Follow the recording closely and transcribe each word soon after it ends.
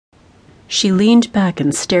She leaned back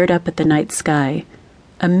and stared up at the night sky.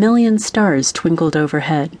 A million stars twinkled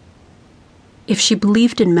overhead. If she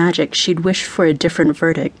believed in magic, she'd wish for a different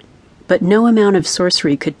verdict, but no amount of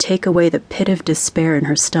sorcery could take away the pit of despair in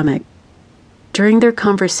her stomach. During their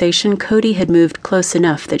conversation, Cody had moved close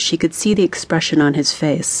enough that she could see the expression on his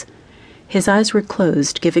face. His eyes were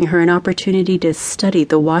closed, giving her an opportunity to study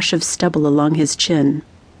the wash of stubble along his chin.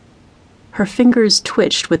 Her fingers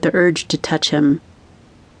twitched with the urge to touch him.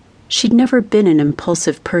 She'd never been an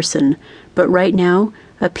impulsive person, but right now,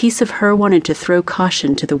 a piece of her wanted to throw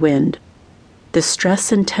caution to the wind. The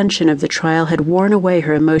stress and tension of the trial had worn away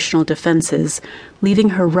her emotional defenses,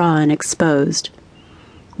 leaving her raw and exposed.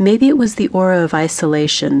 Maybe it was the aura of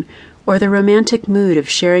isolation, or the romantic mood of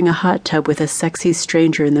sharing a hot tub with a sexy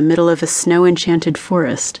stranger in the middle of a snow-enchanted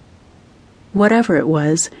forest. Whatever it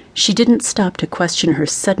was, she didn't stop to question her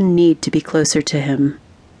sudden need to be closer to him.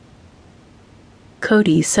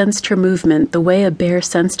 Cody sensed her movement the way a bear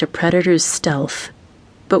sensed a predator's stealth.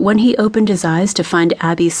 But when he opened his eyes to find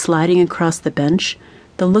Abby sliding across the bench,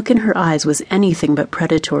 the look in her eyes was anything but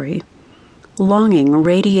predatory. Longing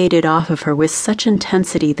radiated off of her with such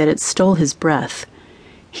intensity that it stole his breath.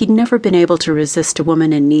 He'd never been able to resist a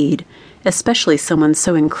woman in need, especially someone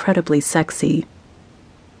so incredibly sexy.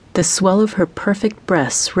 The swell of her perfect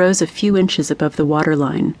breasts rose a few inches above the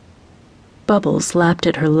waterline. Bubbles lapped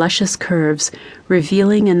at her luscious curves,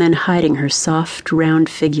 revealing and then hiding her soft, round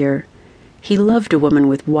figure. He loved a woman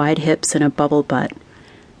with wide hips and a bubble butt.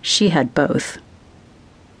 She had both.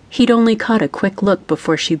 He'd only caught a quick look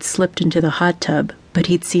before she'd slipped into the hot tub, but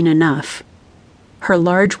he'd seen enough. Her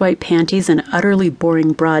large white panties and utterly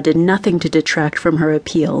boring bra did nothing to detract from her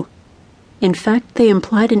appeal. In fact, they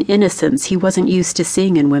implied an innocence he wasn't used to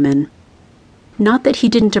seeing in women. Not that he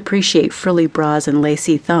didn't appreciate frilly bras and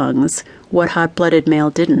lacy thongs, what hot-blooded male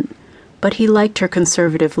didn't, but he liked her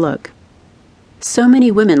conservative look. So many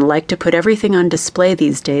women like to put everything on display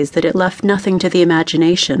these days that it left nothing to the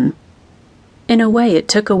imagination. In a way, it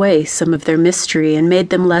took away some of their mystery and made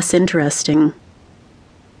them less interesting.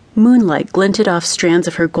 Moonlight glinted off strands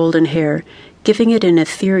of her golden hair, giving it an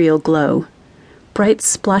ethereal glow. Bright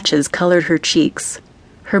splotches colored her cheeks.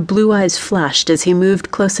 Her blue eyes flashed as he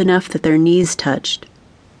moved close enough that their knees touched.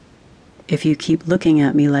 "If you keep looking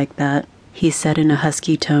at me like that," he said in a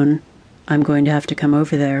husky tone, "I'm going to have to come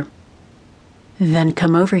over there." "Then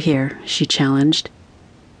come over here," she challenged.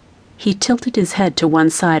 He tilted his head to one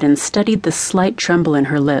side and studied the slight tremble in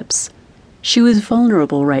her lips. She was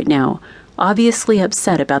vulnerable right now, obviously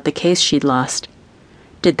upset about the case she'd lost.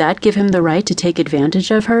 Did that give him the right to take advantage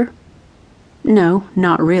of her? No,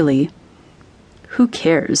 not really. "Who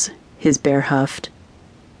cares?" his bear huffed.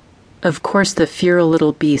 Of course the feral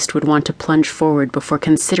little beast would want to plunge forward before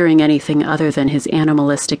considering anything other than his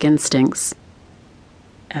animalistic instincts.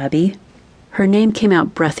 "Abby?" Her name came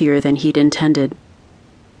out breathier than he'd intended.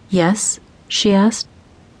 "Yes?" she asked.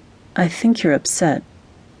 "I think you're upset."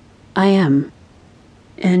 "I am.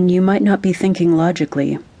 And you might not be thinking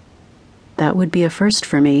logically." "That would be a first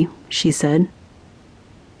for me," she said.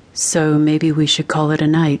 "So maybe we should call it a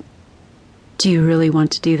night." "Do you really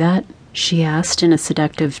want to do that?" she asked in a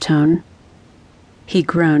seductive tone. He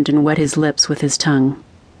groaned and wet his lips with his tongue.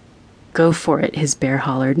 "Go for it," his bear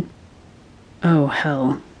hollered. "Oh,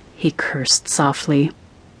 hell," he cursed softly.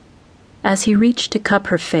 As he reached to cup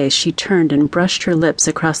her face, she turned and brushed her lips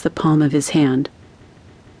across the palm of his hand.